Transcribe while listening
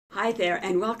Hi there,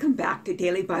 and welcome back to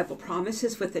Daily Bible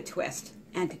Promises with a Twist.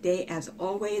 And today, as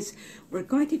always, we're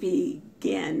going to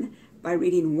begin by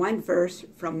reading one verse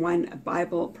from one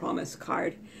Bible promise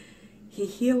card. He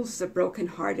heals the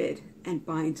brokenhearted and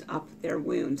binds up their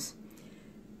wounds.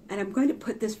 And I'm going to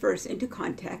put this verse into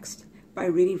context by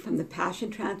reading from the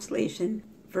Passion Translation,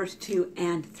 verse 2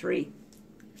 and 3.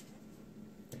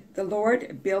 The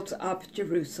Lord builds up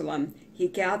Jerusalem. He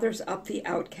gathers up the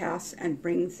outcasts and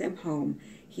brings them home.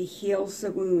 He heals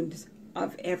the wounds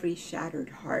of every shattered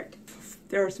heart.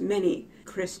 There's many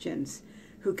Christians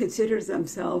who consider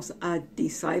themselves a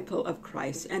disciple of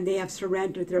Christ, and they have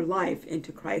surrendered their life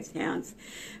into Christ's hands,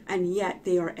 and yet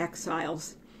they are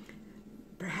exiles.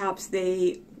 Perhaps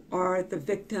they are the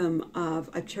victim of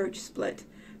a church split.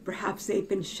 Perhaps they've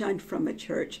been shunned from a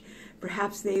church.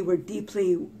 Perhaps they were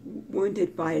deeply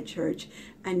wounded by a church,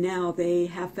 and now they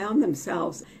have found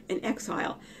themselves in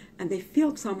exile, and they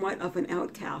feel somewhat of an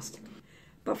outcast.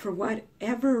 But for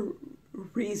whatever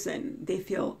reason, they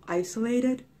feel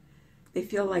isolated, they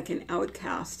feel like an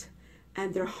outcast,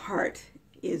 and their heart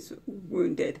is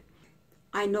wounded.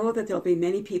 I know that there'll be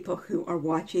many people who are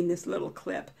watching this little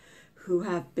clip who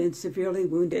have been severely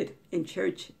wounded in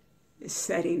church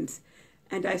settings,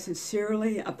 and I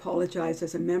sincerely apologize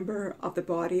as a member of the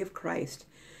body of Christ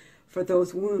for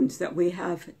those wounds that we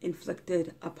have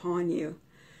inflicted upon you.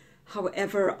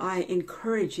 However, I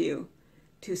encourage you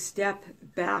to step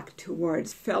back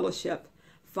towards fellowship,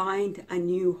 find a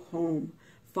new home,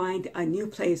 find a new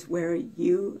place where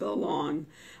you belong,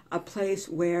 a place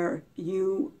where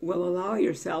you will allow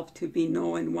yourself to be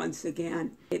known once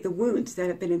again. The wounds that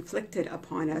have been inflicted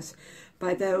upon us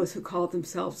by those who call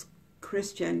themselves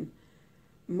Christian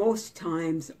most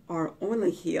times are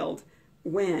only healed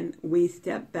when we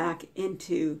step back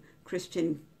into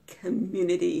Christian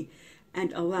community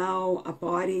and allow a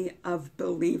body of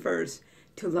believers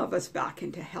to love us back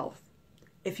into health.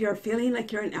 If you're feeling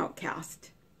like you're an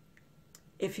outcast,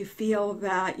 if you feel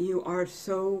that you are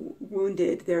so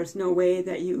wounded, there's no way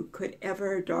that you could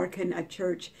ever darken a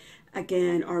church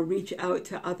again or reach out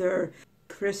to other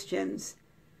Christians,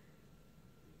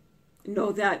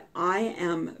 know that I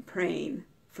am praying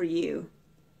for you,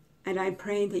 and I'm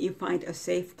praying that you find a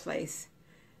safe place.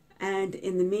 And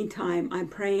in the meantime, I'm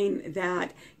praying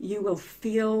that you will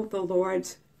feel the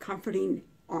Lord's comforting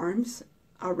arms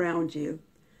around you,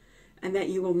 and that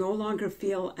you will no longer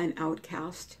feel an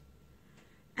outcast,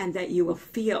 and that you will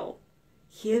feel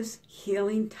His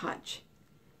healing touch,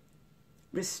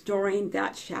 restoring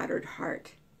that shattered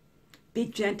heart. Be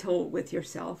gentle with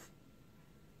yourself.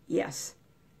 Yes,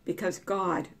 because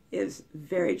God is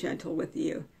very gentle with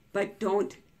you. But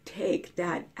don't take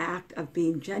that act of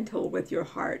being gentle with your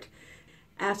heart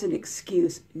as an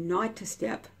excuse not to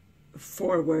step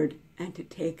forward and to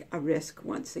take a risk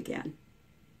once again.